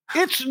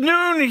It's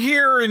noon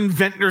here in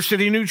Ventnor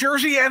City, New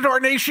Jersey, and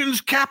our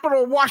nation's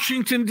capital,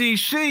 Washington,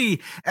 D.C.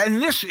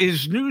 And this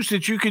is news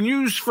that you can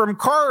use from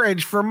Car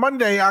Edge for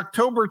Monday,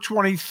 October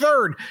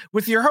 23rd,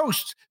 with your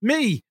hosts,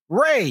 me,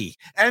 Ray,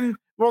 and,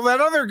 well, that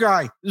other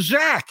guy,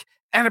 Zach.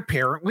 And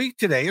apparently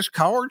today is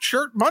Collared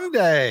Shirt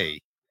Monday.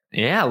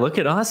 Yeah, look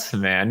at us,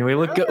 man. We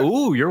look good.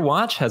 Ooh, your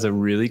watch has a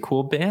really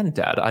cool band,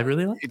 Dad. I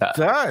really like that.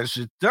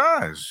 It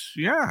does.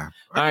 Yeah.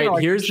 All right,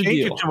 here's the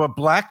deal. Change it to a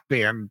black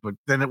band, but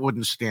then it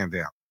wouldn't stand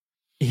out.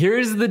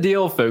 Here's the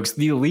deal, folks.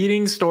 The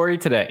leading story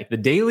today, the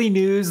daily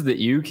news that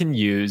you can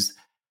use,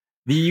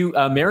 the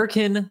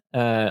American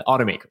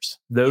automakers,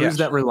 those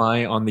that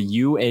rely on the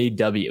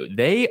UAW,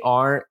 they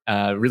are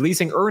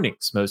releasing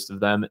earnings, most of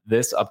them,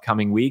 this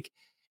upcoming week.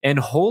 And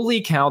holy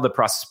cow, the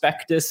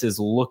prospectus is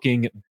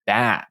looking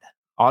bad.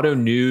 Auto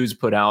News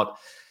put out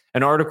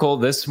an article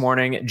this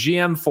morning,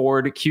 GM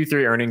Ford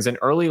Q3 earnings, an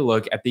early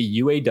look at the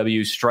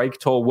UAW strike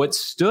toll. What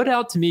stood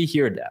out to me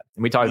here, Dad,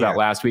 and we talked about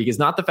last week, is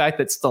not the fact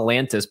that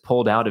Stellantis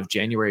pulled out of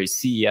January's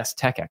CES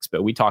Tech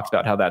Expo. We talked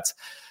about how that's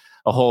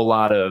a whole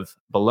lot of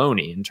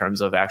baloney in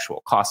terms of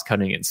actual cost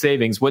cutting and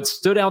savings. What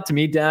stood out to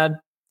me, Dad,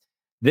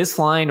 this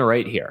line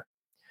right here.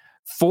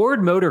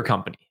 Ford Motor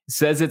Company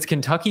says its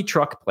Kentucky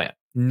truck plant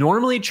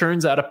normally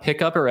churns out a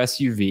pickup or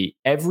SUV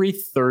every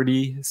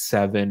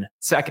 37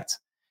 seconds.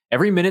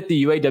 Every minute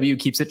the UAW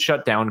keeps it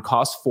shut down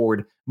costs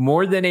Ford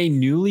more than a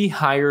newly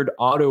hired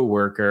auto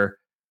worker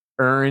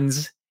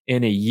earns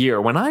in a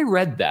year. When I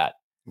read that,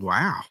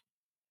 wow.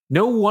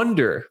 No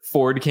wonder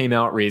Ford came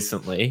out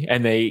recently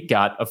and they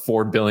got a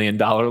 $4 billion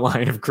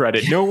line of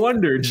credit. No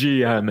wonder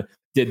GM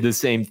did the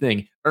same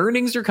thing.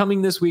 Earnings are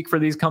coming this week for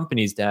these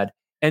companies, Dad,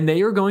 and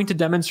they are going to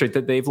demonstrate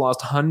that they've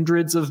lost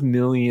hundreds of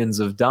millions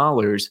of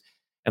dollars.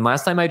 And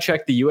last time I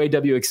checked, the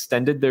UAW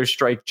extended their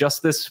strike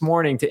just this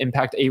morning to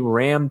impact a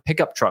Ram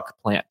pickup truck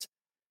plant.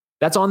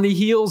 That's on the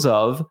heels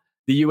of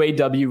the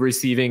UAW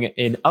receiving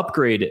an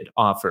upgraded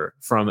offer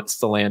from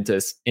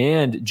Stellantis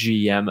and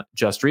GM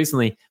just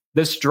recently.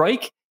 The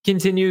strike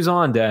continues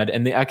on, Dad,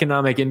 and the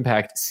economic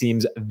impact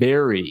seems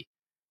very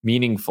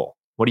meaningful.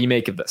 What do you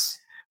make of this?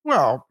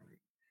 Well,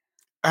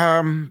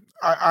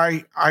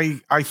 I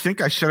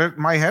think I said it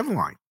in my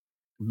headline.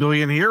 $1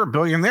 billion here, $1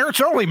 billion there.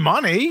 It's only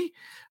money.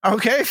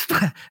 Okay, it's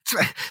not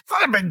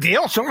a big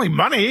deal. It's only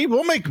money.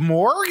 We'll make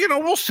more.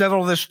 We'll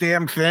settle this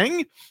damn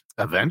thing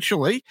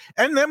eventually,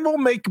 and then we'll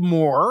make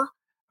more.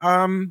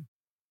 I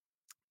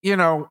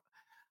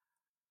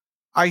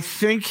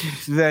think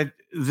that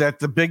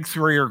the big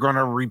three are going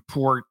to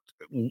report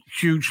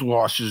huge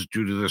losses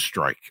due to the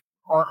strike.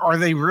 Are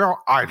they real?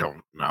 I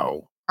don't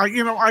know. I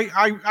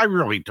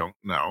really don't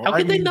know. How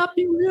could they not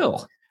be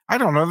real? I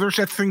don't know. There's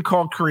that thing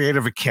called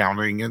creative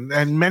accounting,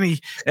 and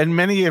many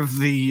of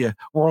the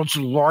world's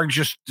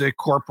largest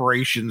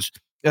corporations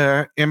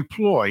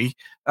employ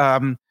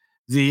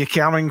the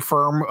accounting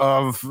firm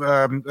of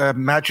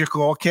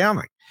magical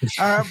accounting.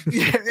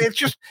 It's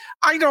just,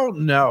 I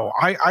don't know.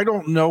 I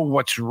don't know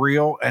what's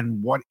real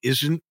and what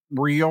isn't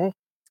real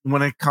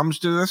when it comes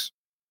to this.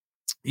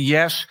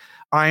 Yes,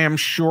 I am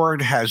sure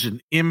it has an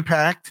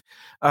impact.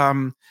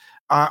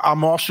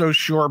 I'm also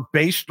sure,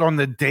 based on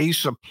the day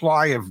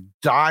supply of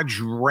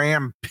Dodge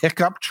Ram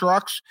pickup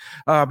trucks,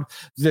 that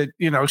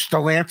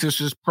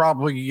Stellantis is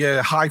probably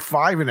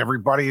high-fiving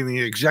everybody in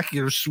the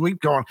executive suite,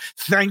 going,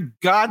 "Thank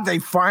God they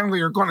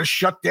finally are going to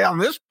shut down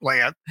this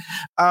plant."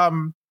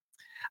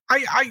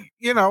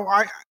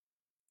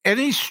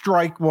 Any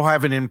strike will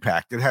have an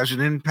impact. It has an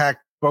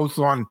impact both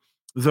on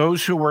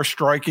those who are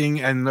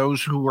striking and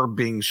those who are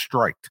being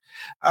striked.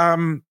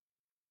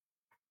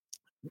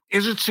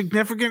 Is it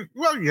significant?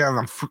 Well,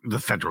 yeah, the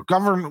federal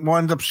government will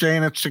end up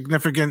saying it's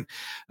significant.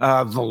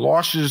 The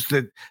losses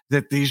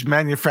that these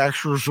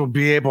manufacturers will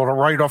be able to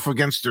write off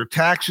against their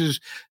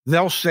taxes,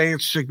 they'll say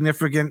it's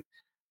significant.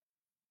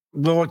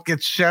 Will it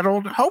get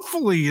settled?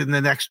 Hopefully in the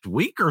next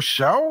week or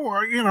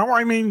so.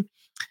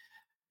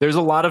 There's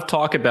a lot of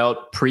talk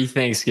about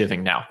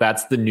pre-Thanksgiving now.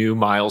 That's the new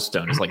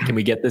milestone. It's like, can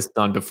we get this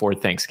done before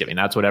Thanksgiving?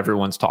 That's what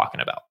everyone's talking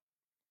about.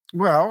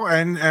 Well,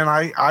 and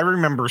I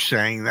remember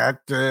saying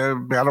that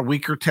about a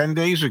week or 10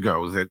 days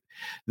ago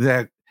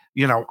that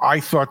I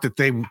thought that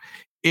they,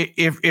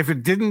 if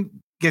it didn't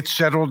get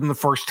settled in the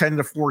first 10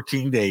 to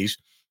 14 days,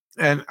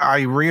 and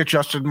I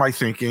readjusted my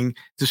thinking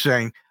to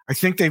saying I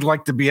think they'd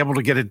like to be able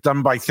to get it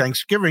done by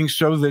Thanksgiving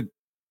so that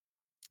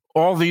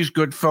all these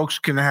good folks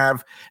can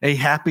have a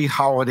happy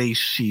holiday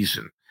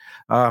season.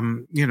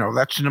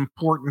 That's an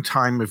important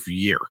time of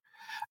year.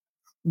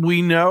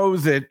 We know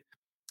that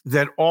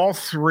all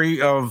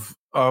three of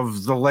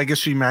the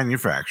legacy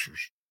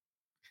manufacturers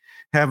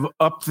have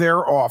upped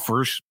their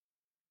offers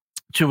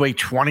to a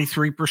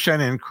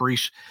 23%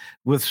 increase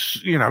with,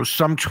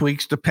 some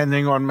tweaks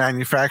depending on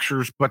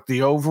manufacturers, but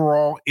the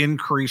overall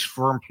increase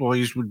for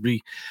employees would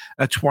be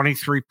a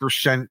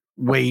 23%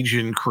 wage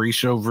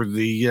increase over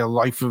the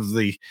life of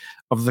the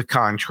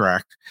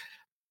contract.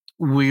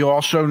 We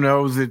also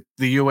know that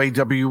the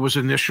UAW was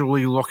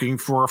initially looking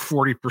for a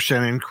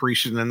 40%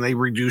 increase, and then they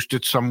reduced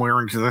it somewhere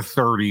into the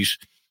 30s.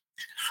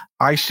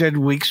 I said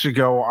weeks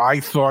ago, I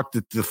thought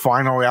that the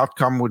final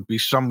outcome would be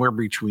somewhere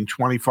between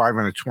 25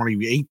 and a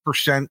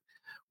 28%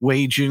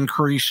 wage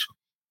increase.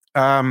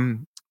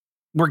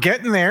 We're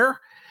getting there.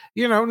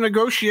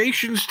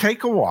 Negotiations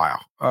take a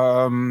while.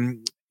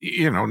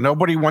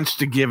 Nobody wants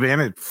to give in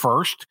at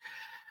first.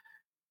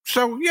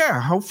 So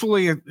yeah,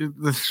 hopefully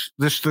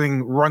this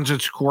thing runs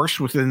its course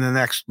within the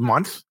next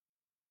month,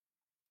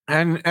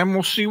 and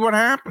we'll see what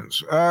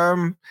happens.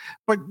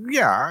 But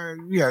yeah,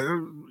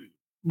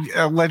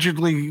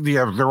 allegedly,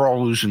 yeah, they're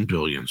all losing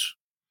billions.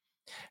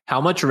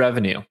 How much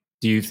revenue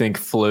do you think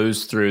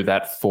flows through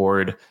that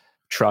Ford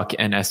truck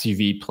and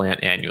SUV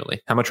plant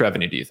annually? How much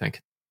revenue do you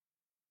think?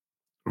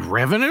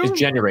 Revenue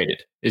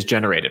is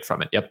generated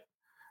from it. Yep.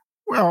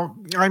 Well,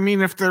 I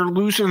mean, if they're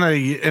losing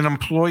an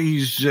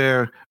employee's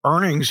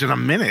earnings in a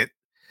minute,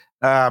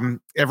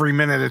 every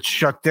minute it's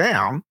shut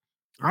down,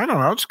 I don't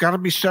know. It's got to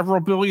be several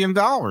 $1 billion,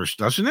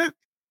 doesn't it?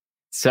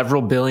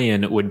 Several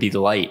billion would be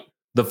light.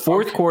 The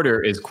fourth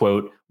quarter is,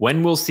 quote,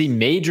 when we'll see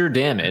major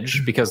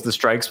damage because the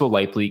strikes will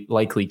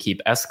likely keep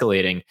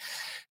escalating.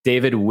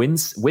 David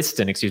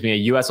Whiston, a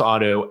U.S.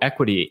 auto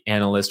equity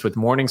analyst with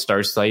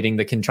Morningstar, citing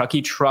the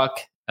Kentucky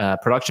truck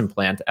production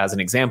plant as an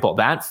example.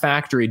 That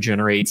factory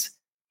generates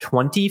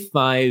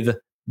 $25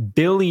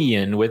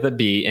 billion with a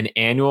B in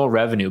annual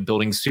revenue,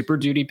 building Super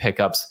Duty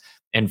pickups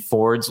and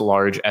Ford's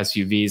large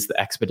SUVs, the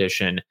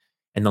Expedition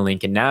and the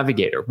Lincoln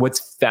Navigator.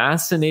 What's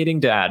fascinating,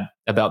 Dad,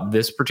 about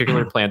this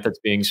particular plant that's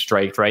being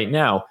striked right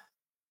now,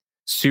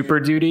 Super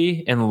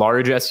Duty and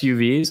large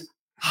SUVs,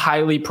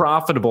 highly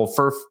profitable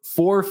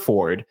for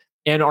Ford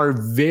and are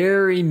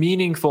very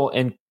meaningful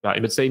and I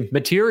would say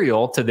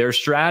material to their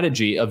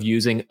strategy of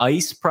using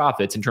ICE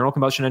profits, internal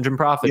combustion engine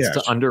profits,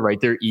 to underwrite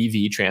their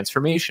EV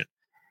transformation.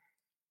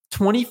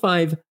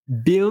 $25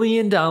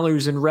 billion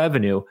in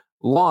revenue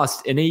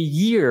lost in a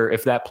year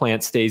if that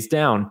plant stays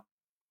down.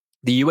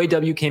 The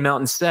UAW came out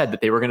and said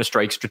that they were going to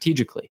strike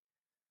strategically.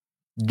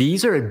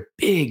 These are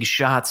big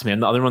shots, man.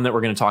 The other one that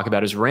we're going to talk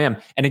about is Ram.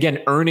 And again,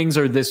 earnings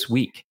are this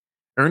week.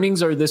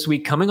 Earnings are this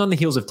week coming on the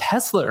heels of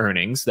Tesla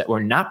earnings that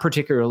were not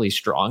particularly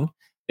strong.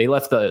 They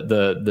left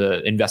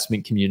the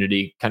investment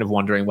community kind of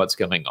wondering what's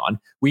going on.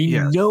 We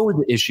know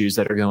the issues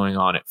that are going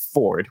on at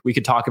Ford. We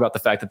could talk about the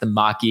fact that the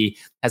Mach-E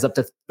has up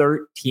to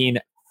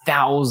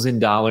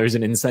 $13,000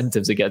 in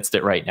incentives against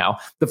it right now.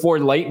 The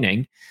Ford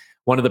Lightning,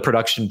 one of the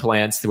production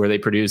plants where they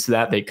produce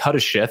that, they cut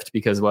a shift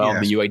because, the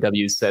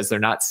UAW says they're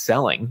not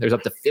selling. There's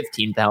up to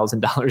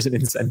 $15,000 in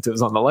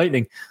incentives on the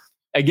Lightning.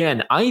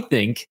 Again, I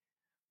think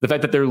the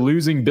fact that they're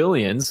losing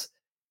billions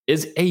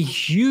is a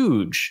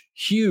huge,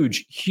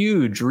 huge,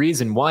 huge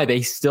reason why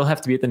they still have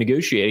to be at the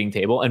negotiating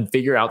table and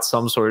figure out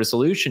some sort of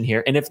solution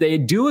here. And if they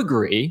do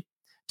agree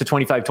to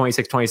 25,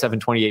 26, 27,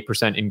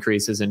 28%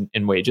 increases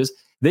in wages,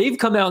 they've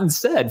come out and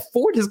said,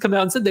 Ford has come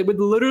out and said they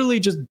would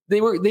literally they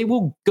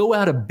will go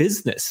out of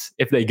business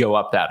if they go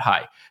up that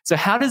high. So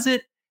how does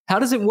it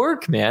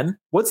work, man?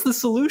 What's the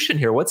solution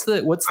here? What's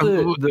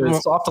the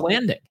soft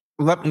landing?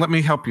 Let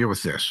me help you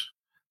with this.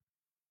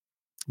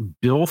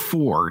 Bill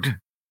Ford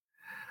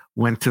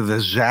went to the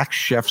Zach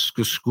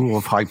Shefska School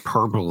of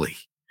Hyperbole.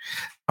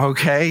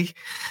 Okay.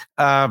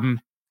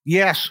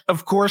 Yes,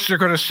 of course they're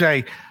going to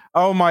say,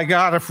 oh my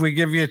God, if we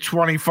give you a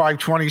 25,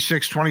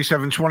 26,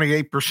 27,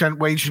 28%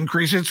 wage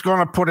increase, it's going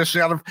to put us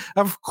out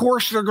of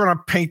course they're going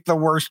to paint the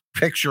worst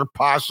picture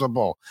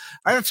possible.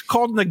 It's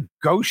called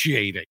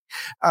negotiating.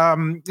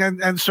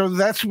 And so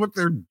that's what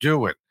they're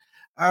doing.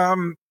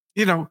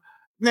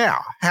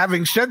 Now,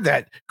 having said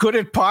that, could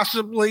it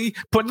possibly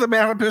put them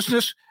out of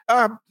business?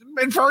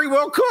 It very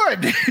well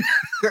could,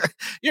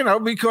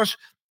 because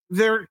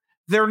they're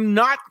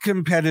not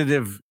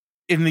competitive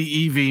in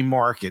the EV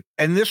market.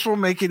 And this will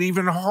make it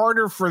even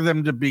harder for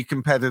them to be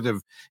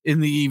competitive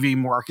in the EV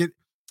market.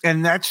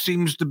 And that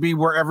seems to be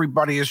where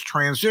everybody is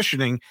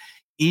transitioning,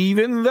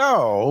 even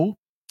though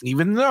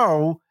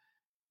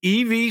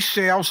EV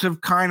sales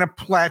have kind of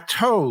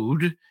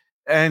plateaued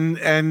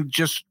and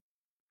just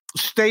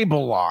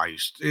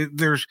stabilized.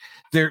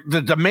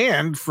 The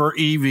demand for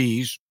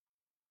EVs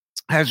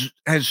has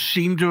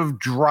seemed to have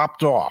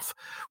dropped off,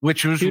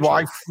 which was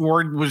why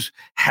Ford was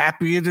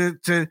happy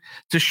to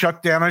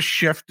shut down a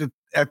shift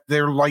at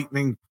their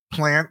Lightning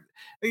plant.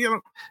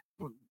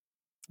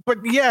 But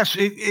yes,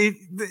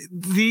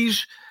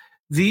 these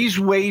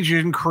wage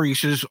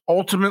increases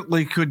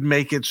ultimately could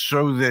make it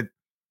so that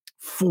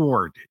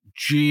Ford,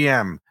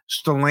 GM,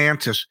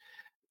 Stellantis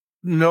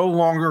no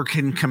longer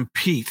can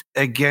compete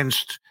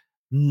against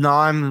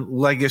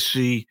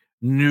non-legacy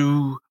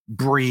new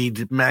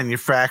breed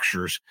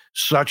manufacturers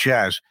such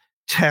as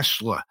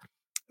Tesla,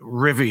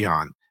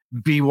 Rivian,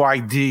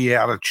 BYD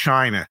out of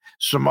China,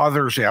 some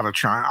others out of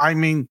China. I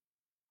mean,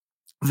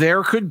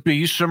 there could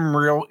be some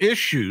real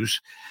issues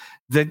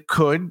that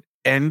could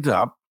end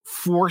up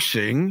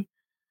forcing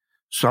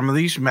some of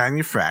these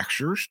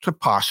manufacturers to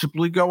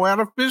possibly go out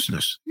of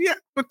business. Yeah,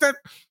 but that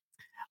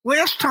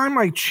last time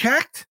I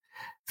checked,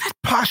 that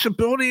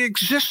possibility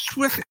exists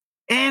with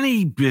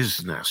any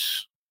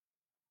business.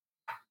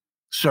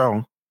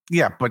 So,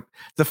 Yeah, but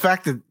the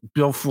fact that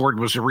Bill Ford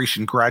was a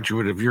recent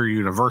graduate of your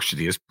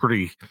university is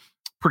pretty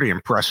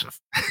impressive.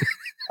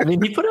 I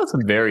mean, he put out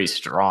some very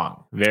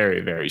strong,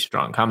 very, very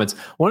strong comments.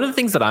 One of the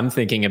things that I'm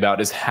thinking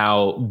about is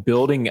how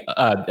building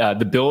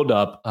the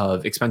buildup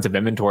of expensive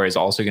inventory is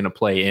also going to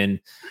play in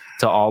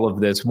to all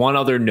of this. One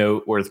other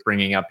note worth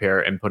bringing up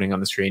here and putting on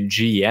the screen,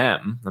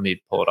 GM, let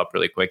me pull it up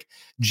really quick.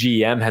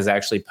 GM has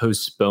actually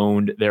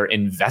postponed their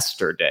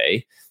investor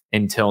day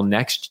until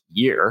next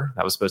year.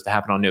 That was supposed to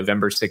happen on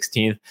November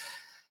 16th.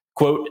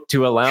 Quote,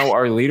 to allow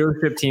our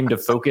leadership team to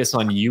focus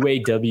on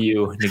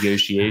UAW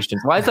negotiations.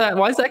 Why is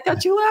that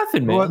got you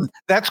laughing, man? Well,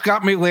 that's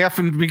got me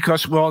laughing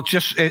because, well,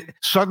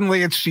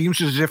 suddenly it seems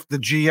as if the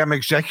GM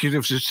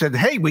executives have said,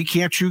 hey, we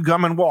can't chew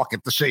gum and walk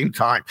at the same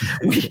time.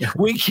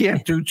 We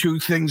can't do two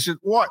things at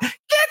once.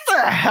 Get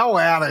the hell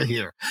out of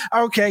here.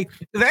 Okay,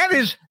 that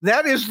is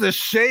the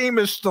same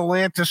as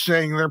Stellantis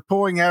saying they're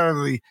pulling out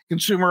of the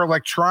Consumer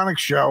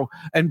Electronics Show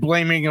and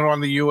blaming it on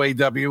the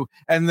UAW,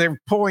 and they're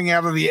pulling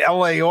out of the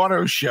LA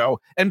Auto Show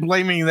and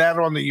blaming that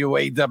on the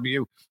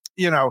UAW.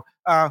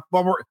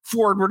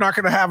 Ford, we're not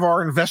going to have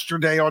our investor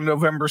day on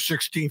November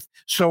 16th,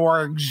 so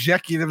our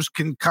executives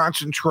can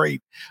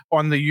concentrate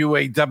on the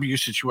UAW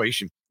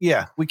situation.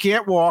 Yeah, we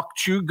can't walk,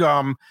 chew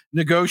gum,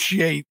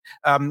 negotiate,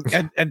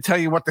 and tell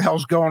you what the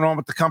hell's going on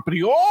with the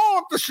company all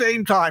at the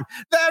same time.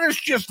 That is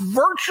just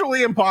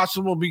virtually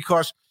impossible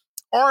because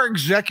our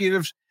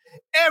executives,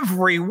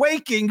 every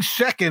waking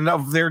second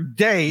of their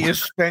day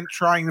is spent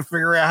trying to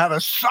figure out how to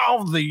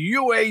solve the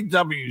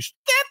UAWs.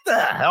 Get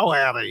the hell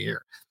out of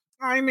here.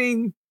 I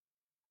mean,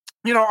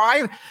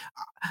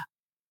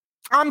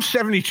 I'm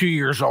 72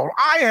 years old.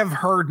 I have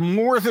heard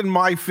more than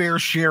my fair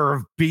share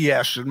of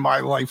BS in my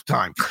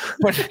lifetime.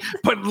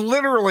 But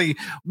literally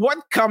what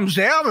comes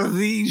out of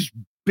these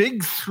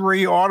big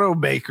three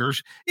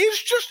automakers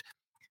is just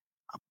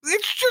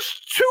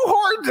too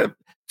hard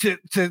to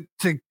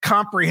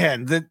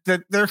comprehend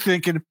that they're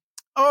thinking,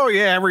 oh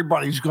yeah,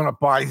 everybody's going to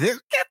buy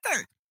this.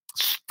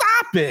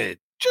 Stop it.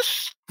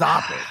 Just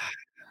stop it.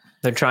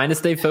 They're trying to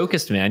stay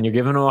focused, man. You're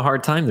giving them a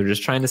hard time. They're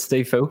just trying to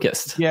stay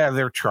focused. Yeah,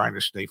 they're trying to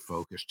stay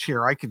focused.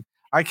 Here, I can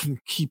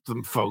keep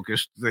them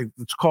focused.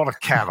 It's called a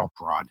cattle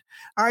prod.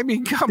 I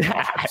mean, come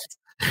on.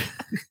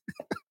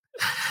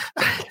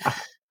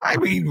 I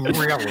mean,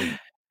 really.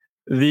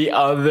 The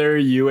other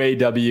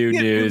UAW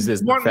news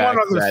is one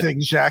other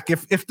thing, Zach.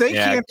 If they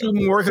can't do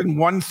more than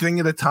one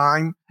thing at a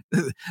time,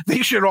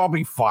 they should all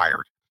be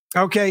fired.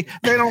 Okay,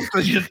 they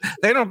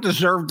don't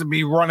deserve to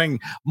be running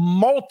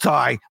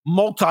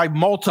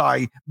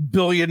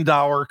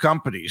multi-billion-dollar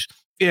companies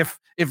if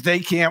they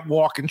can't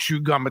walk and chew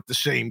gum at the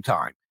same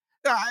time.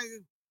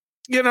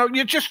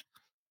 You've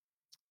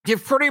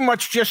pretty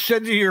much just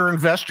said to your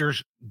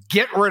investors,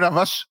 get rid of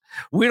us.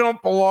 We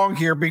don't belong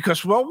here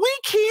because, well, we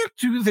can't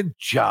do the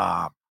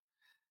job.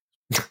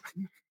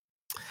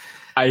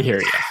 I hear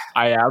you.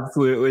 I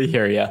absolutely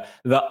hear you.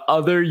 The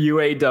other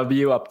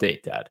UAW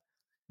update, Dad.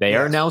 They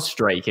are now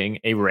striking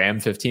a Ram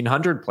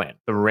 1500 plant.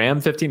 The Ram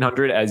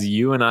 1500, as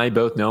you and I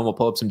both know, and we'll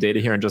pull up some data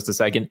here in just a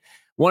second,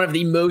 one of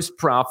the most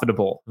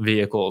profitable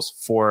vehicles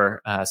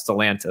for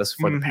Stellantis,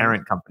 for the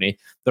parent company.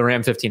 The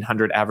Ram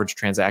 1500 average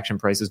transaction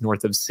price is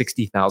north of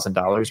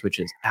 $60,000, which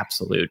is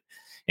absolute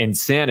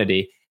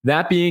insanity.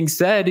 That being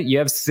said, you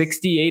have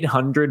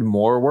 6,800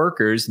 more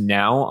workers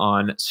now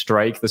on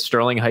strike. The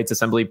Sterling Heights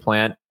assembly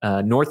plant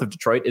north of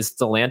Detroit is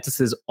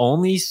Stellantis'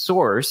 only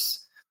source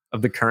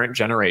of the current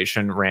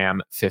generation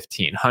Ram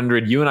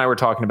 1500. You and I were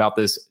talking about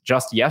this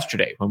just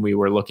yesterday when we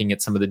were looking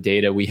at some of the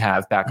data we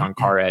have back on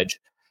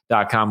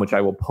caredge.com, which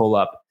I will pull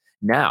up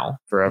now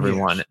for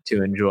everyone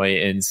to enjoy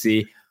and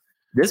see.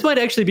 This might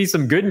actually be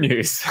some good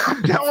news.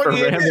 I'm telling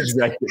you,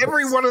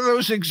 every one of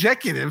those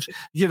executives,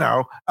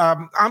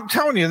 I'm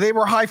telling you, they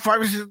were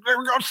high-fiving. They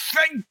were going,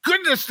 thank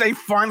goodness they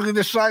finally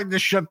decided to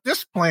shut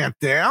this plant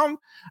down.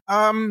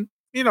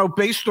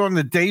 Based on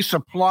the day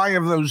supply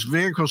of those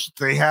vehicles that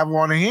they have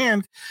on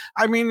hand.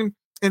 I mean,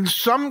 in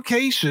some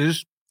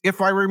cases, if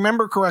I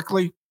remember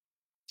correctly,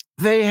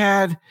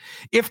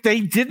 if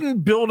they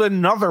didn't build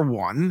another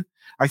one,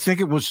 I think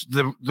it was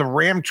the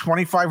Ram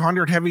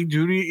 2500 heavy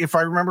duty, if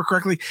I remember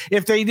correctly.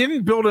 If they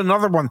didn't build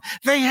another one,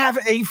 they have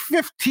a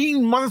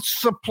 15-month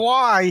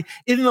supply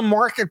in the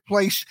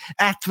marketplace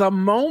at the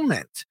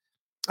moment.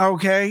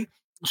 Okay.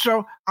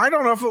 So I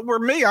don't know if it were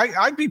me,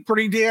 I'd be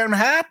pretty damn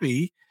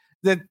happy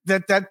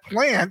that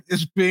plant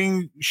is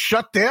being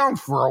shut down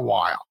for a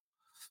while.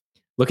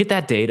 Look at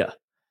that data.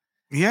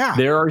 Yeah.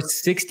 There are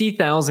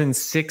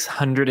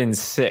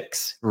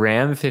 60,606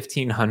 Ram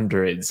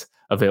 1500s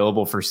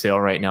available for sale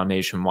right now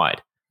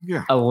nationwide.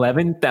 Yeah.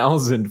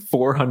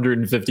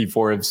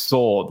 11,454 have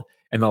sold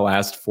in the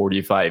last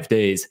 45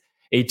 days.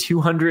 A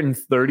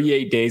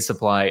 238-day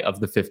supply of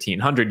the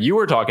 1500. You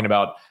were talking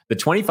about the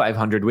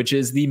 2500, which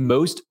is the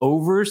most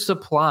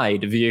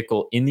oversupplied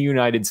vehicle in the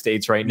United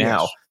States right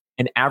now. Yes.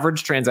 An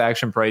average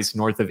transaction price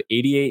north of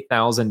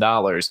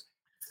 $88,000,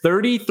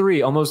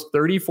 33, almost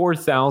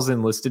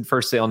 34,000 listed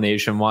for sale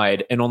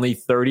nationwide, and only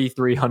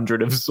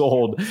 3,300 have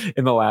sold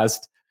in the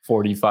last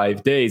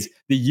 45 days.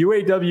 The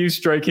UAW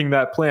striking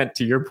that plant,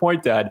 to your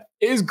point, Dad,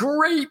 is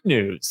great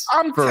news.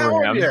 I'm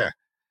telling you.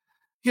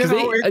 Yeah.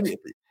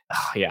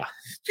 Yeah,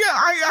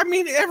 I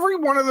mean, every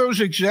one of those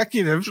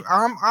executives,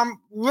 I'm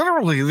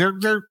literally they're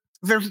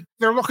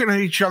looking at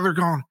each other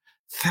going,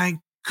 thank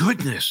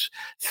goodness.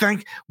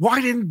 Why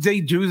didn't they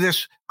do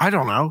this? I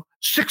don't know,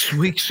 6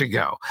 weeks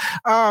ago.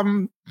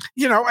 And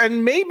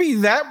maybe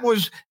that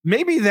was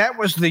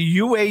the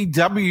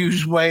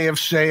UAW's way of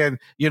saying,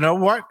 you know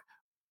what?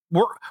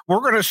 We're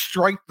going to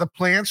strike the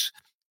plants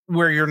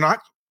where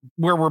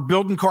we're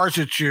building cars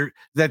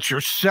that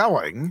you're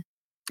selling,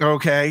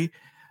 okay?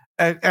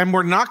 And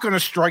we're not going to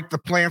strike the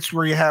plants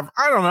where you have,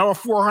 I don't know, a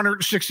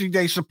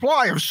 460-day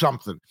supply of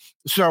something.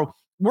 So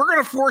we're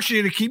going to force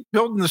you to keep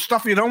building the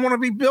stuff you don't want to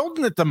be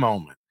building at the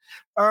moment.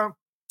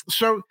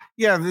 So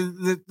yeah,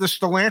 the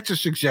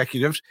Stellantis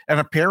executives, and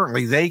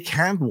apparently they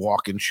can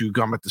walk and chew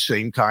gum at the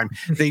same time.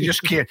 They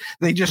just can't.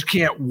 They just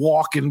can't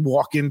walk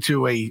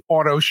into a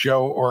auto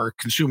show or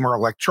consumer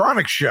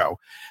electronics show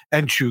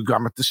and chew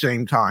gum at the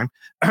same time.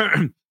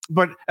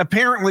 But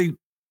apparently,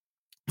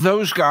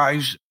 those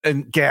guys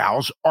and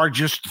gals are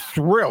just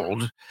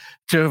thrilled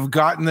to have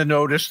gotten the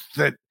notice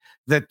that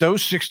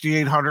those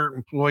 6,800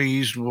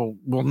 employees will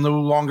no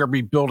longer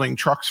be building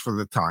trucks for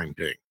the time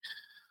being.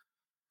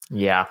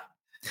 Yeah.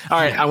 All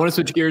right. I want to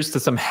switch gears to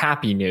some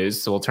happy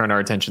news. So we'll turn our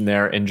attention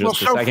there in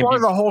just a second. So far,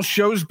 the whole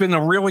show's been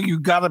you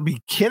got to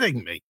be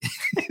kidding me.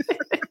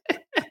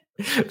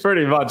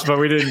 Pretty much, but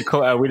we didn't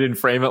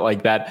frame it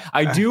like that.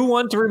 I do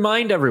want to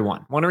remind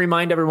everyone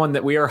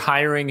that we are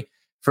hiring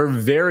for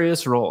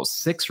various roles,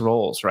 6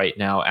 roles right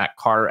now at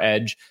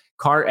CarEdge,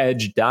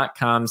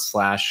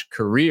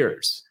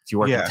 caredge.com/careers. If you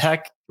work in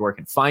tech, if you work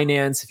in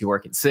finance, if you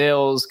work in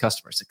sales,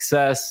 customer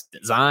success,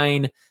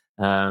 design,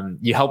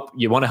 you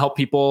want to help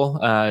people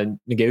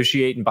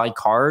negotiate and buy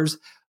cars,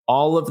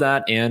 all of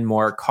that and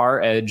more,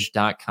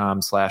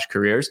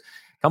 caredge.com/careers.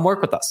 Come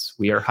work with us.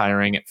 We are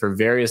hiring for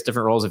various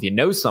different roles. If you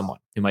know someone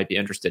who might be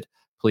interested,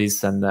 please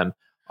send them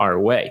our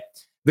way.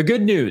 The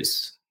good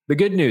news,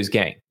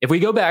 gang. If we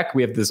go back,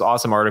 we have this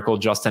awesome article.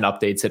 Justin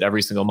updates it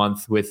every single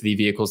month with the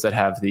vehicles that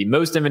have the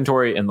most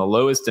inventory and the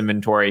lowest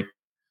inventory.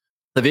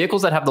 The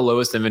vehicles that have the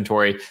lowest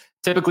inventory,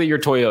 typically your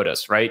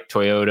Toyotas, right?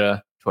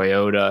 Toyota.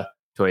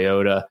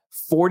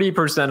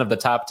 40% of the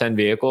top 10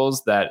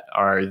 vehicles that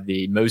are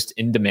the most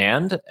in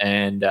demand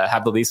and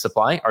have the least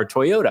supply are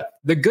Toyota.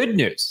 The good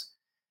news,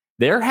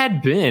 there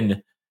had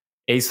been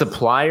a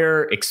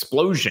supplier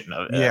explosion.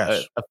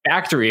 A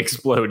factory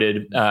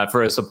exploded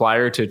for a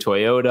supplier to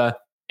Toyota.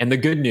 And the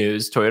good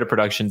news, Toyota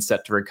production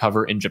set to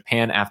recover in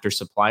Japan after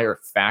supplier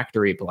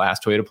factory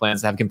blast. Toyota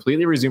plans to have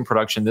completely resumed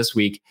production this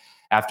week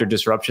after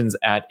disruptions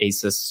at a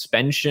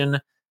suspension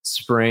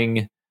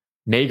spring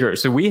maker.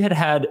 So we had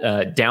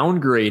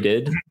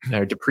downgraded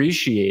or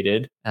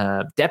depreciated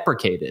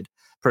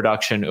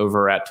production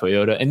over at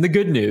Toyota. And the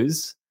good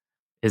news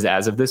is,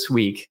 as of this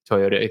week,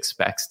 Toyota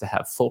expects to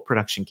have full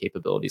production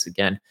capabilities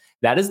again.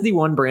 That is the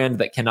one brand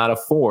that cannot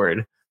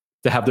afford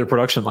to have their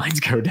production lines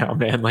go down,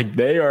 man. Like,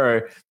 they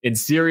are in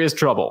serious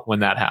trouble when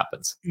that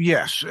happens.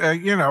 Yes.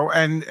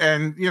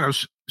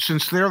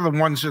 Since they're the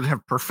ones that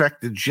have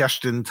perfected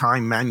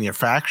just-in-time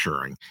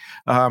manufacturing,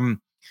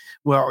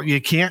 well, you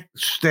can't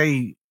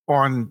stay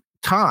on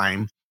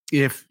time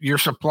if your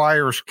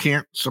suppliers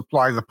can't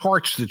supply the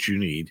parts that you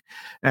need.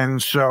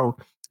 And so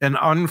an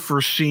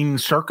unforeseen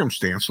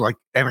circumstance like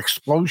an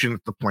explosion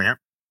at the plant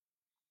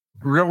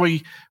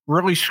really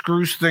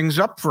screws things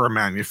up for a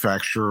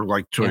manufacturer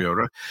like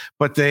Toyota.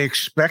 But they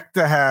expect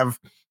to have,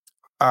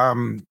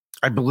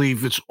 I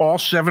believe it's all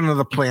 7 of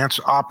the plants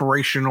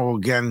operational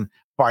again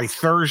by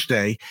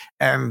Thursday.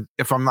 And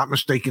if I'm not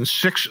mistaken,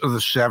 6 of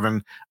the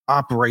 7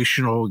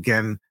 operational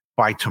again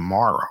by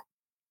tomorrow.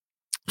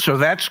 So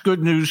that's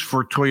good news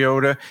for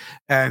Toyota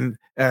and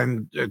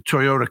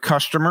Toyota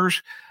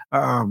customers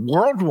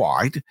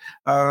worldwide.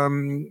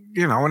 And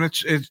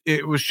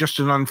it was just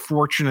an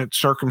unfortunate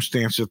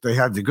circumstance that they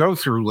had to go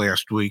through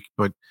last week.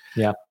 But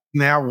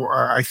now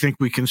I think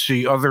we can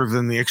see, other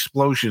than the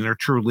explosion, there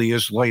truly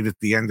is light at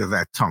the end of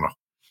that tunnel.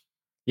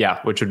 Yeah,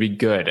 which would be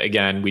good.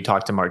 Again, we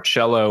talked to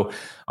Marcello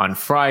on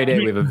Friday.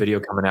 We have a video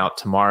coming out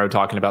tomorrow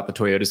talking about the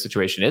Toyota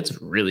situation. It's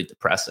really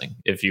depressing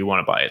if you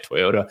want to buy a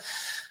Toyota.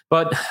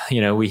 But,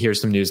 we hear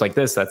some news like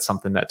this. That's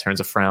something that turns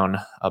a frown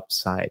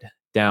upside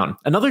down.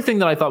 Another thing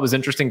that I thought was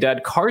interesting,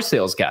 Dad, car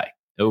sales guy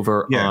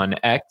over on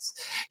X.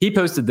 He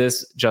posted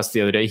this just the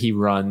other day. He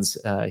runs,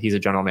 he's a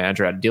general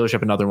manager at a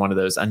dealership, another one of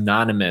those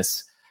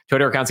anonymous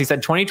Toyota accounts. He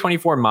said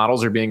 2024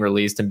 models are being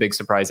released, and big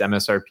surprise,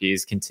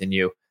 MSRPs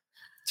continue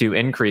to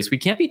increase. We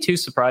can't be too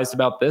surprised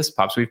about this,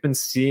 Pops. We've been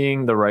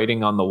seeing the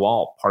writing on the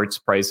wall. Parts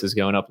prices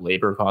going up,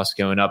 labor costs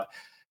going up.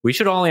 We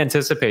should all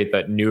anticipate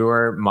that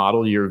newer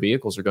model year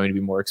vehicles are going to be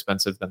more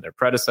expensive than their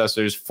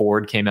predecessors.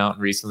 Ford came out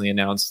and recently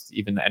announced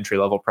even the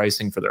entry-level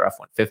pricing for their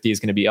F-150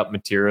 is going to be up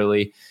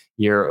materially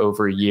year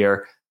over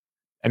year.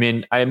 I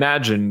mean, I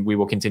imagine we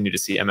will continue to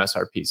see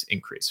MSRPs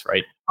increase,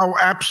 right? Oh,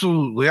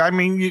 absolutely. I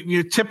mean,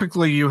 you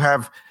typically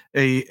have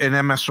an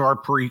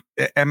MSRP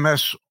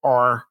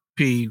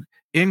MSRP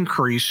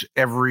increase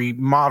every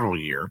model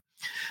year.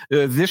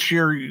 This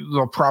year,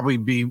 there'll probably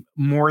be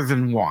more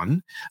than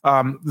one.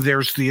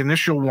 There's the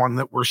initial one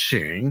that we're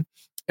seeing.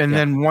 And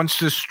then once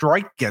the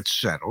strike gets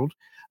settled,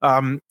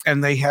 and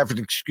they have an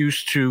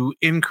excuse to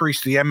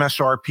increase the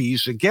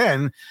MSRPs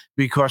again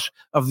because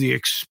of the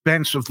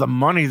expense of the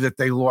money that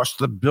they lost,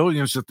 the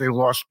billions that they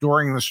lost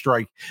during the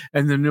strike,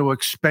 and the new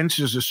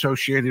expenses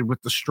associated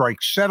with the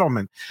strike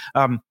settlement.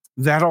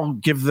 That'll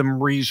give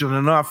them reason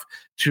enough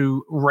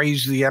to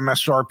raise the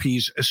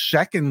MSRPs a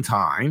second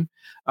time.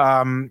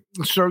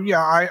 So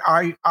yeah,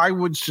 I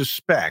would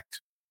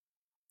suspect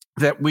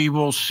that we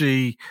will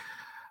see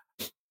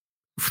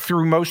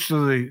through most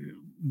of the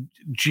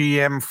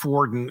GM,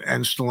 Ford,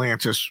 and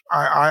Stellantis.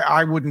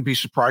 I wouldn't be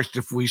surprised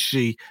if we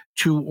see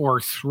 2 or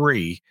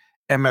 3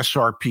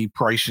 MSRP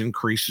price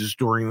increases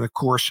during the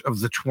course of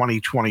the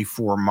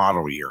 2024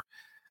 model year.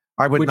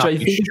 I would not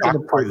be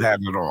shocked by that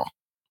at all.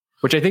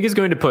 Which I think is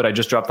going to put, I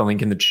just dropped the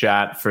link in the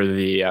chat for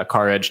the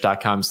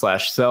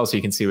caredge.com/sell so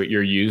you can see what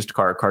your used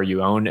car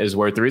you own is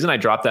worth. The reason I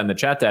dropped that in the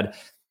chat, Dad,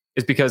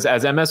 is because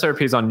as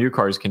MSRPs on new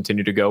cars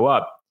continue to go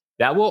up,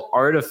 that will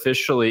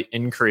artificially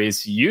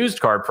increase used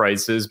car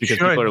prices because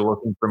people are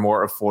looking for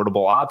more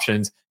affordable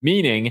options,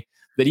 meaning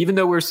that even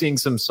though we're seeing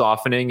some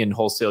softening in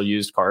wholesale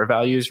used car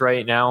values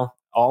right now,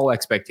 all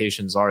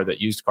expectations are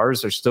that used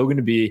cars are still going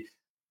to be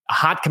a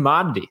hot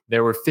commodity.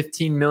 There were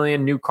 15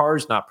 million new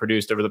cars not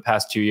produced over the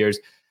past 2 years.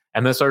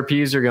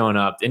 MSRPs are going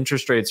up.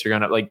 Interest rates are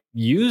going up. Like,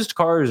 used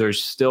cars are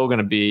still going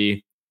to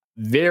be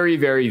very,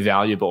 very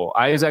valuable.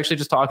 I was actually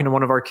just talking to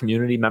one of our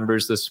community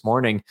members this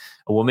morning,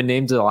 a woman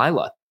named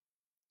Delilah.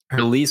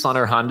 Her lease on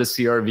her Honda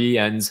CR-V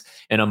ends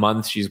in a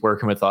month. She's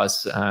working with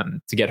us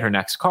to get her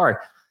next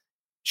car.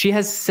 She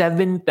has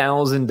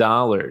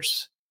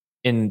 $7,000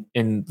 in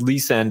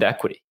lease end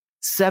equity.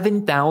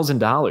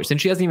 $7,000.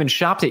 And she hasn't even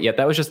shopped it yet.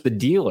 That was just the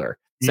dealer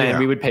saying,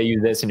 we would pay you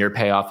this and your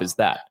payoff is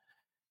that.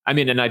 I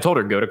mean, and I told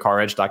her, go to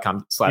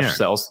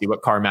caredge.com/sell, see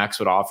what CarMax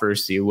would offer,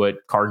 see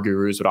what Car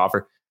Gurus would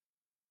offer.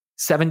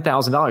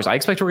 $7,000. I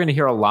expect we're going to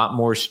hear a lot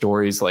more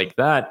stories like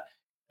that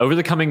over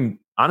the coming,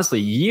 honestly,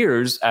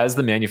 years as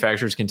the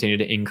manufacturers continue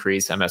to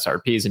increase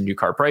MSRPs and new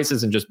car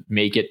prices and just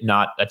make it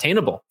not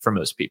attainable for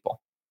most people.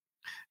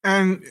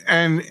 And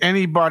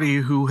anybody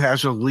who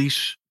has a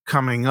lease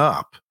coming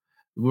up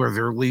where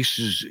their lease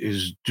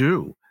is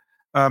due,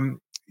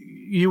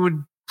 you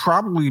would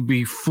probably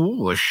be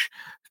foolish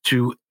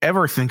to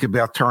ever think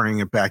about turning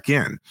it back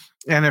in.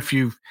 And if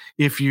you've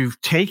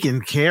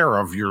taken care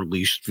of your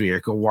leased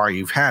vehicle while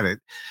you've had it,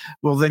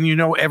 well, then you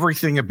know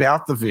everything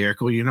about the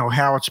vehicle, you know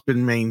how it's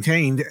been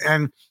maintained.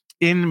 And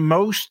in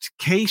most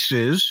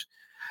cases,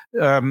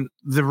 the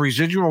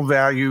residual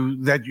value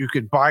that you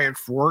could buy it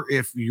for,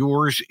 if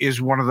yours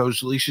is one of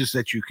those leases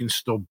that you can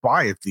still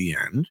buy at the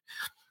end,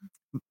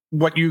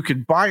 what you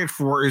could buy it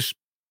for is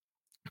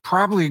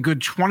probably a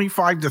good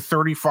 25 to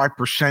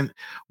 35%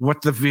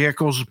 what the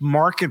vehicle's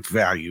market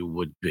value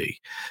would be.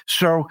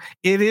 So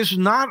it is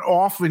not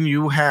often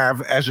you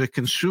have, as a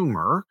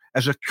consumer,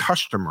 as a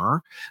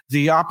customer,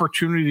 the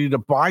opportunity to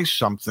buy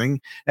something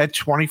at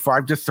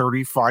 25 to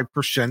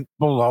 35%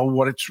 below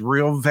what its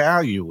real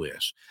value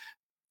is.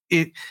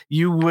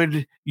 You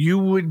would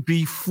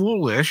be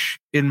foolish,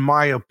 in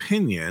my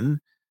opinion,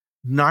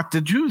 not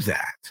to do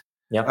that.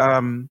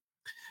 Yeah.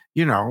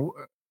 You know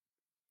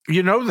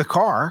the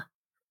car.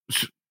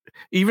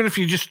 Even if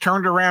you just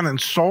turned around and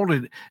sold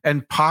it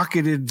and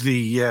pocketed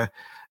the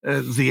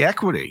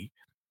equity,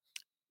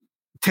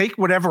 take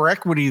whatever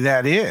equity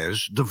that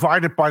is,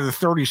 divide it by the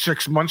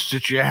 36 months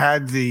that you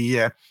had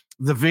the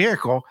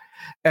vehicle,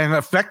 and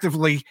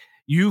effectively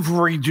you've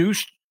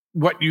reduced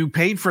what you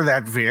paid for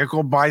that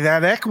vehicle by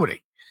that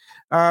equity.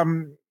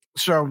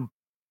 So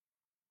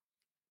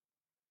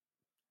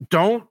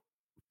don't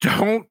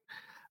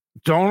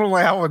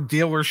allow a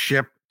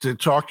dealership to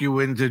talk you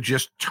into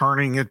just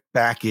turning it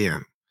back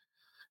in.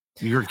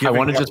 I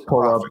want to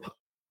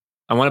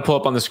pull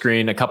up on the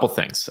screen a couple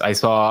things. I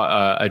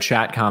saw a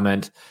chat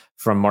comment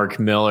from Mark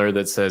Miller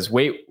that says,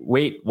 wait,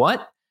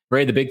 what?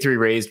 Right, the big three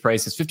raised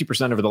prices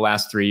 50% over the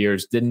last 3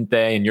 years, didn't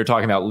they? And you're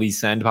talking about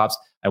lease end pops.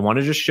 I want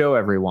to just show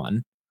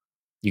everyone.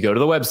 You go to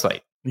the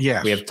website.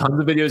 Yes. We have tons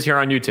of videos here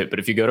on YouTube, but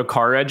if you go to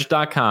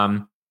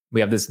caredge.com, we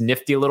have this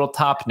nifty little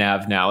top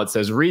nav now. It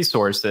says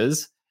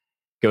resources.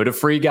 Go to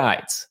free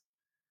guides.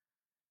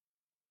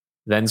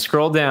 Then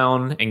scroll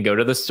down and go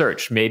to the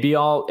search. Maybe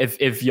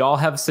if y'all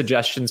have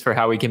suggestions for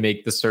how we can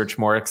make the search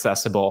more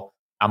accessible,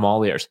 I'm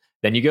all ears.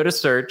 Then you go to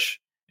search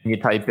and you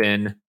type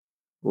in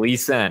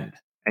lease end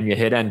and you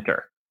hit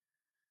enter.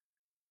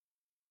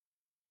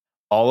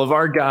 All of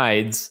our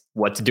guides,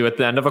 what to do at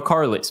the end of a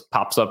car lease,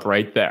 pops up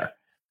right there.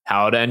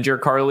 How to end your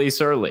car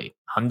lease early.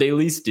 Hyundai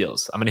lease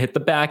deals. I'm going to hit the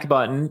back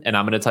button and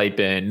I'm going to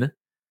type in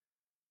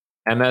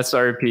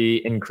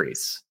MSRP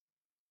increase.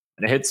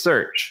 And hit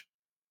search.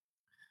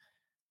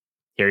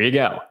 Here you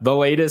go. The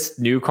latest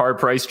new car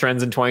price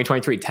trends in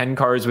 2023. 10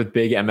 cars with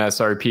big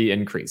MSRP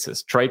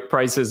increases. Trike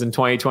prices in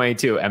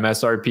 2022.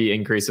 MSRP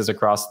increases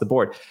across the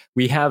board.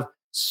 We have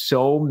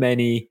so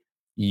many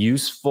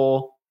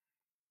useful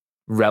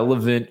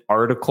relevant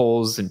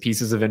articles and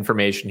pieces of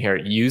information here,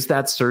 use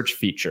that search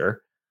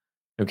feature.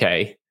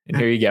 Okay. And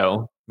here you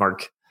go,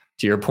 Mark,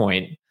 to your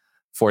point,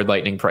 Ford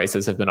Lightning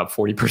prices have been up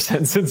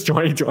 40% since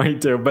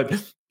 2022.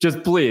 But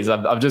just please,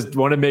 I just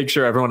want to make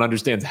sure everyone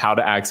understands how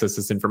to access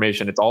this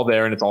information. It's all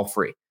there and it's all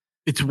free.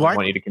 It's what? I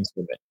want you to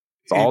consume it.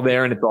 It's all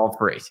there and it's all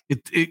free.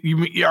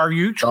 Are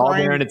you trying? All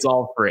there and it's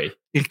all free.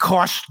 It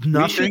costs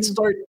nothing.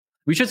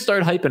 We should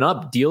start hyping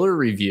up dealer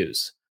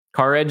reviews.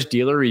 CarEdge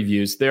dealer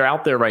reviews. They're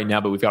out there right now,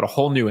 but we've got a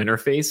whole new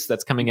interface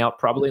that's coming out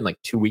probably in like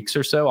 2 weeks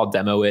or so. I'll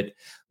demo it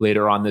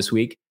later on this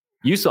week.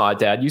 You saw it,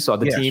 Dad. You saw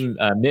the team.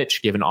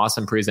 Mitch gave an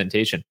awesome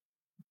presentation.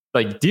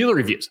 Like dealer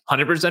reviews,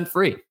 100%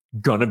 free.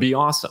 Gonna be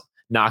awesome.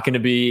 Not going to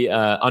be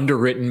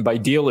underwritten by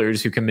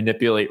dealers who can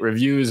manipulate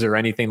reviews or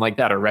anything like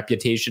that, or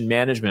reputation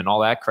management,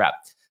 all that crap.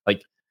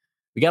 Like,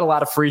 we got a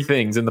lot of free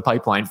things in the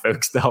pipeline,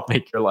 folks, to help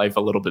make your life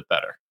a little bit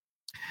better.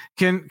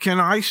 Can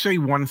I say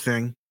one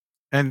thing?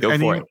 And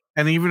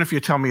even if you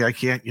tell me I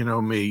can't, you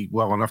know me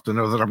well enough to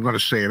know that I'm going to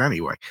say it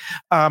anyway.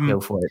 Go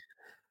for it.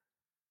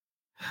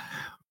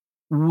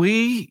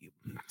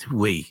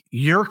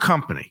 Your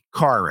company,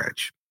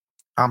 CarEdge,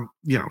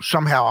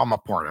 somehow I'm a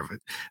part of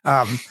it.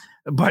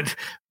 But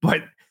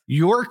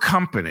your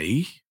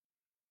company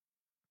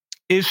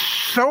is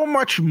so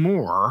much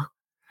more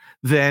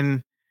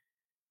than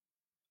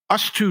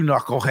us two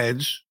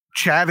knuckleheads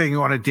chatting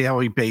on a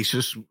daily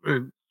basis,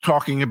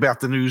 talking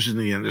about the news in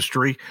the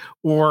industry,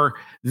 or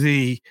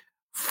the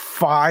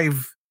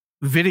 5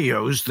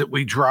 videos that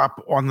we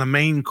drop on the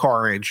main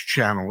CarEdge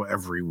channel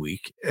every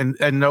week. And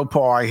no,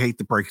 Paul, I hate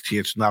to break it to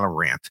you, it's not a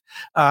rant.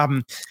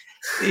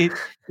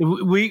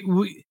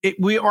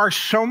 We are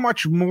so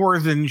much more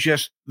than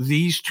just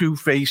these two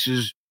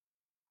faces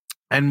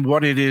and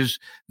what it is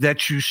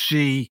that you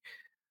see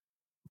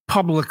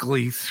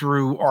publicly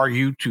through our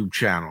YouTube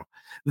channel.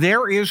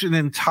 There is an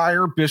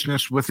entire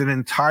business with an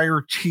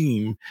entire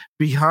team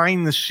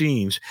behind the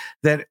scenes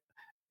that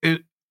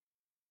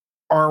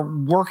are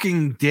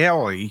working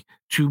daily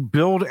to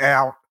build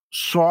out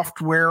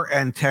software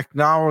and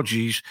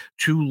technologies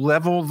to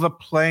level the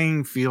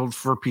playing field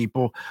for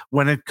people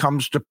when it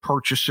comes to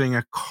purchasing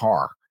a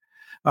car,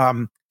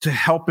 to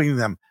helping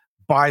them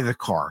buy the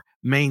car,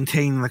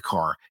 maintain the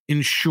car,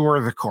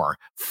 insure the car,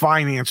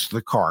 finance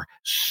the car,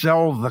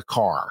 sell the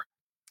car,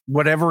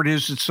 whatever it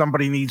is that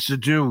somebody needs to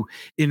do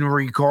in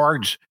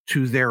regards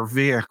to their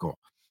vehicle.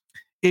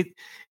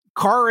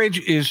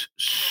 CarEdge is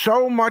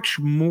so much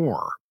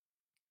more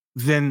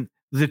than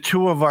the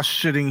two of us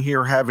sitting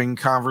here having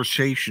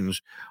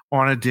conversations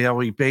on a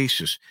daily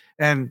basis.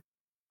 And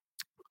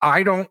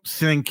I don't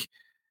think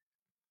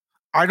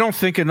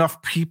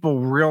enough people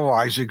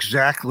realize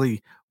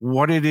exactly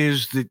what it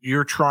is that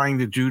you're trying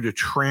to do to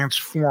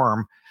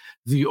transform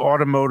the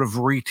automotive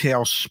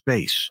retail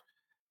space.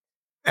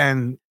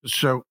 And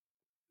so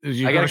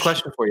I got a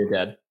question for you,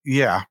 Dad.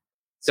 Yeah.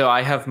 So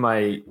I have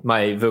my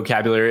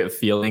vocabulary of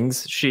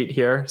feelings sheet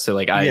here. So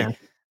like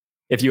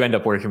if you end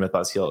up working with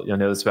us, you'll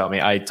know this about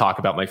me. I talk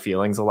about my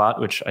feelings a lot,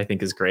 which I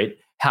think is great.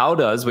 How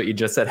does what you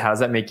just said, how does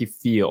that make you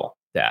feel,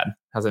 Dad?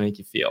 How does that make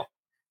you feel?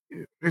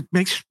 It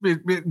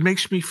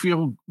makes me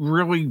feel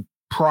really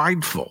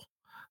prideful.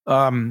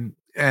 And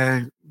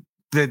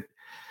that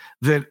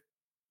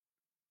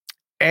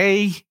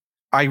I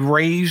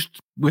raised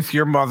with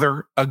your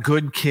mother a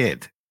good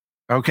kid.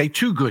 Okay,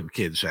 2 good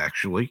kids,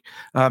 actually.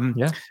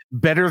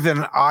 Better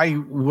than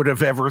I would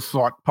have ever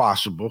thought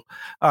possible.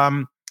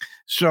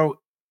 So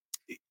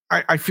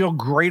I feel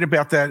great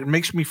about that. It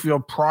makes me feel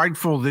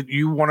prideful that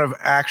you want to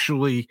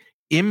actually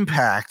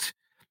impact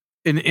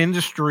an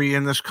industry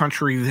in this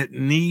country that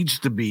needs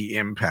to be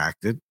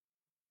impacted.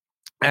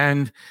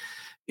 And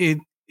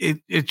I'm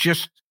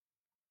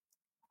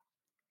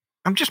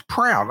just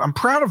proud. I'm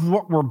proud of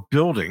what we're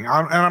building.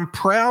 And I'm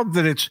proud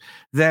that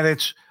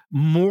it's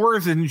more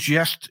than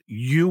just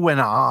you and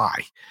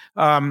I.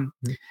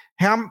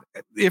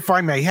 If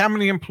I may, how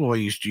many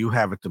employees do you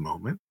have at the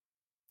moment?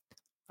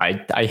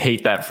 I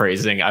hate that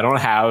phrasing. I don't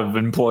have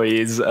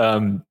employees.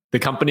 The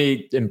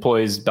company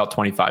employs about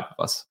 25 of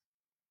us.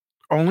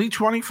 Only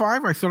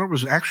 25? I thought it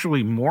was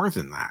actually more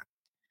than that.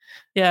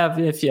 Yeah,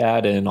 if you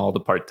add in all the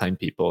part-time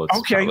people. It's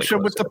okay, so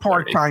with the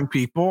part-time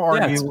people,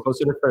 it's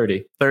closer to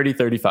 30,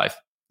 35.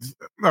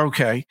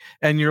 Okay,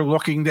 and you're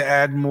looking to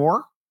add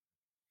more?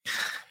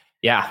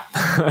 Yeah.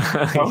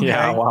 Okay.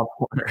 Yeah, a lot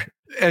more.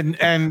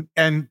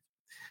 And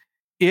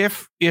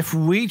if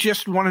we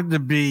just wanted to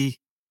be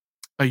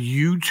a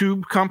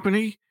YouTube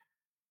company,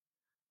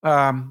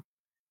 how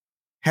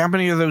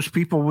many of those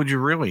people would you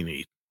really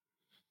need?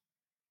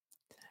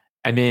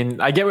 I mean,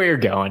 I get where you're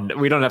going.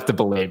 We don't have to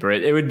belabor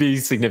it. It would be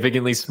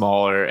significantly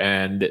smaller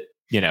and,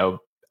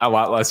 a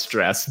lot less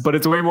stress, but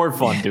it's way more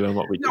fun doing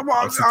what we do.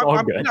 It's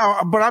all good.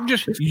 No, but I'm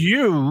just,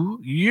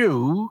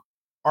 you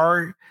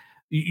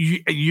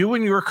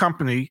and your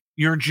company,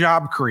 you're a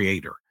job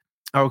creator.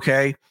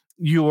 Okay.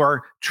 You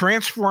are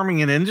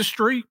transforming an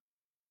industry.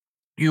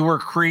 You are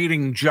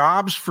creating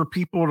jobs for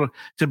people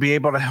to be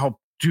able to help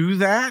do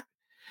that.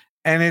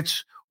 And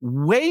it's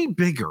way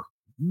bigger,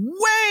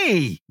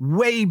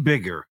 way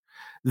bigger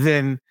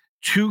than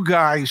two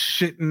guys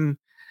sitting,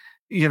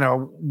 in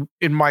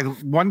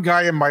one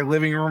guy in my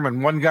living room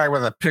and one guy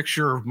with a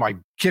picture of my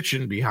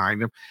kitchen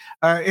behind him.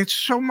 It's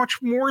so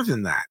much more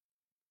than that.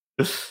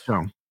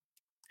 So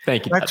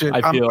thank you. That's it.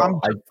 I feel done.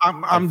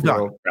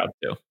 Proud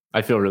too.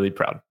 I feel really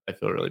proud.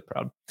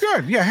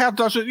 Good. Yeah. How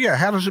does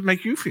it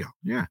make you feel?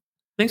 Yeah.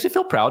 Makes me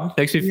feel proud.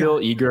 Makes me feel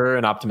eager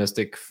and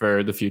optimistic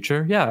for the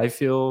future. Yeah. I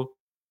feel,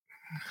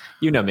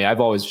 you know me, I've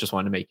always just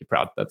wanted to make you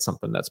proud. That's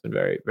something that's been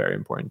very, very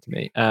important to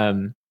me.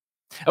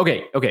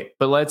 Okay.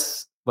 But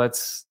let's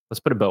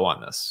put a bow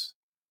on this.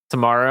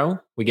 Tomorrow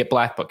we get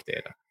Black Book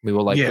data. We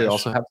will likely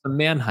also have some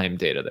Manheim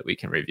data that we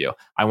can review.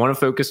 I want to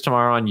focus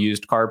tomorrow on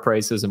used car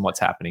prices and what's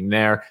happening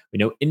there. We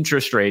know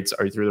interest rates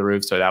are through the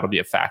roof, so that'll be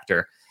a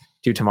factor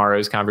to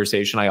tomorrow's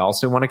conversation. I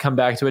also want to come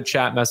back to a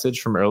chat message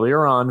from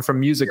earlier on from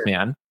Music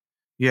Man.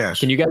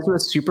 Yes. Can you guys do a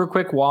super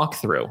quick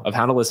walkthrough of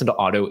how to listen to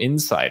Auto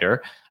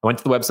Insider? I went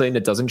to the website and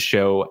it doesn't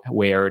show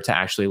where to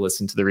actually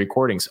listen to the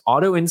recordings.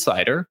 Auto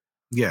Insider,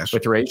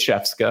 with Ray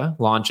Shefska,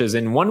 launches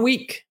in 1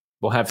 week.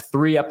 We'll have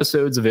 3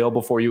 episodes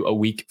available for you a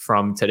week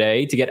from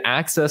today. To get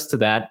access to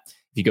that,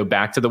 if you go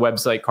back to the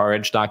website,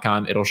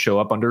 caredge.com, it'll show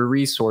up under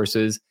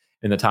resources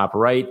in the top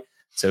right.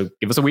 So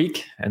give us a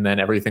week and then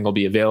everything will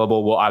be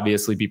available. We'll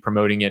obviously be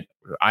promoting it.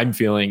 I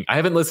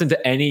haven't listened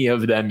to any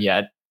of them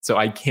yet, so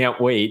I can't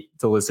wait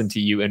to listen to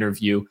you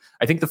interview.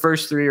 I think the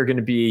first 3 are going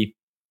to be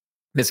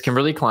Miss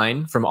Kimberly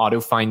Klein from Auto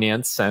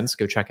Finance Sense.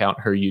 Go check out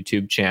her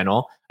YouTube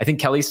channel. I think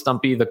Kelly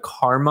Stumpy, the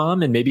car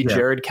mom, and maybe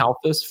Jared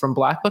Kalfas from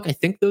Black Book. I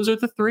think those are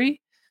the 3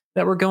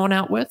 that we're going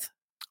out with.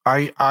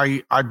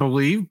 I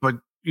believe, but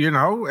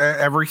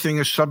everything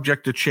is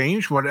subject to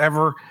change.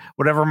 Whatever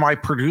my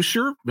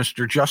producer,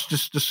 Mr.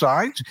 Justice,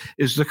 decides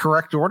is the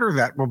correct order,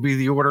 that will be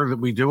the order that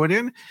we do it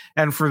in.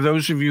 And for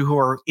those of you who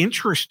are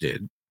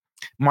interested,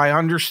 my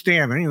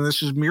understanding, and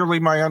this is merely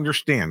my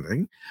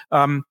understanding,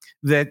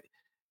 that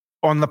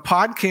on the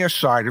podcast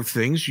side of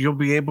things, you'll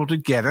be able to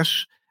get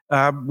us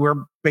where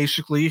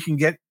basically you can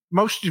get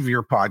most of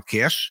your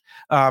podcasts.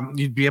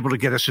 You'd be able to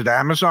get us at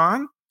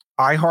Amazon,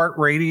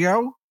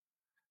 iHeartRadio.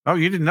 Oh,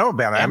 you didn't know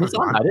about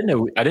Amazon? I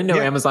didn't know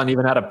Amazon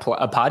even had a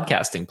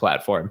podcasting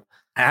platform.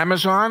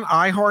 Amazon,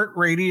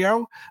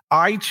 iHeartRadio,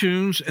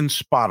 iTunes, and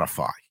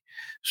Spotify.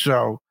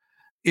 So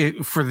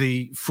for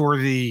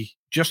the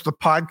just the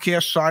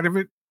podcast side of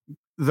it,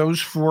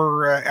 those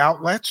 4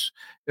 outlets,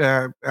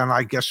 and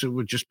I guess it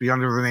would just be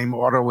under the name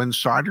Auto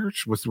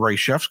Insiders with Ray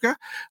Shefska.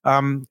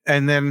 And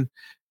then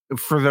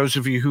for those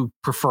of you who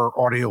prefer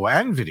audio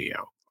and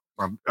video,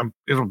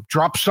 it'll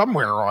drop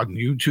somewhere on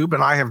YouTube,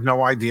 and I have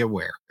no idea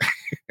where.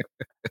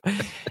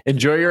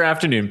 Enjoy your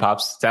afternoon,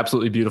 Pops. It's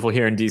absolutely beautiful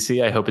here in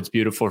DC. I hope it's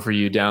beautiful for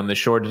you down the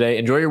shore today.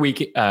 Enjoy your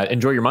week.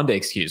 Enjoy your Monday,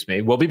 excuse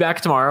me. We'll be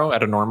back tomorrow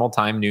at a normal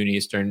time, noon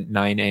Eastern,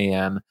 9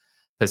 a.m.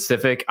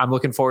 Pacific. I'm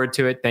looking forward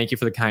to it. Thank you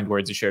for the kind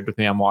words you shared with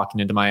me. I'm walking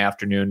into my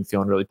afternoon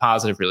feeling really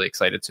positive, really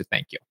excited. So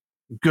thank you.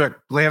 Good.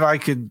 Glad I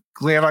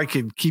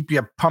could keep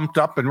you pumped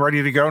up and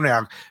ready to go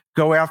now.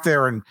 Go out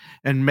there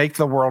and make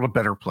the world a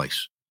better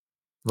place.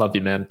 Love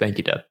you, man. Thank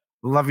you, Dad.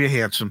 Love you,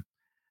 handsome.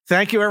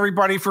 Thank you,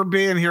 everybody, for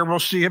being here. We'll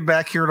see you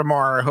back here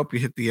tomorrow. I hope you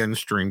hit the end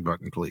stream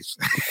button, please.